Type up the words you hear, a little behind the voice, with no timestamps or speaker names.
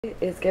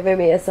Is giving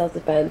me a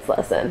self-defense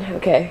lesson.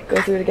 Okay,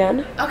 go through it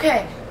again.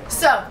 Okay,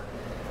 so.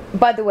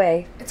 By the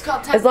way, it's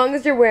called as long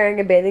as you're wearing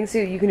a bathing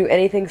suit, you can do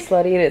anything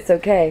slutty and it's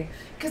okay.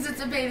 Because it's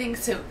a bathing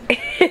suit.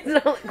 It's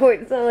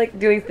not like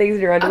doing things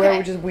in your underwear,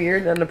 which is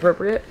weird and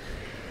inappropriate.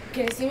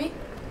 Can you see me?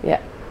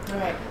 Yeah.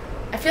 Alright.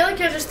 I feel like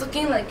you're just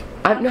looking like.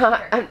 I'm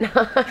not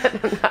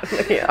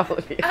looking at all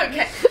of you.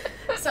 Okay.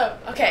 So,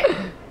 okay.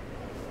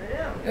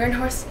 You're in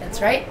horse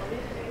stance, right?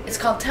 It's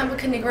called temple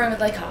kidney groin with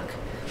leg hog.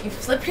 You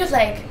flip your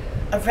leg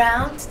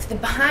around to the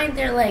behind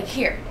their leg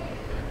here.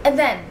 And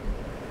then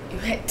you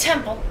hit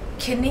temple,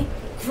 kidney,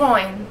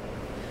 groin.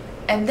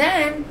 And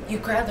then you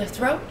grab their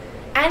throat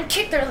and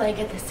kick their leg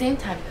at the same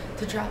time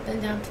to drop them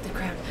down to the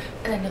ground.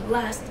 And then the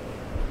last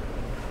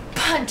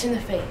punch in the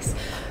face.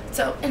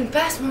 So in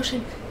fast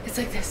motion, it's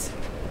like this.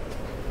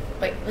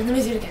 Wait, let me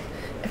do it again.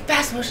 In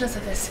fast motion, it's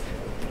like this.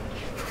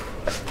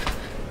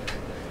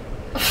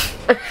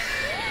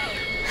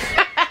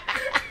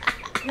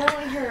 No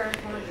one heard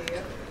you.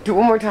 Do it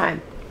one more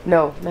time.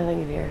 No,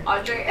 nothing in here.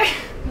 Audrey.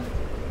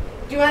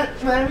 Do you want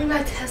to be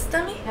my test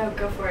dummy? No,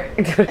 go for it.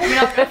 I mean,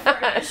 I'll go for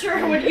it.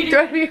 Sure, what do you do? Do you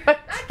want to be my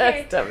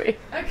test dummy?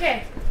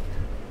 Okay.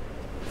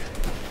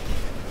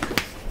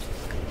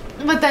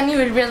 But then you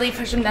would really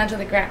push him down to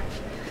the ground.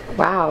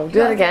 Wow, do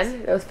that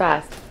again. It was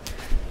fast.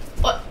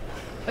 What?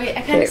 Wait,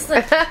 I kind of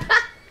slipped.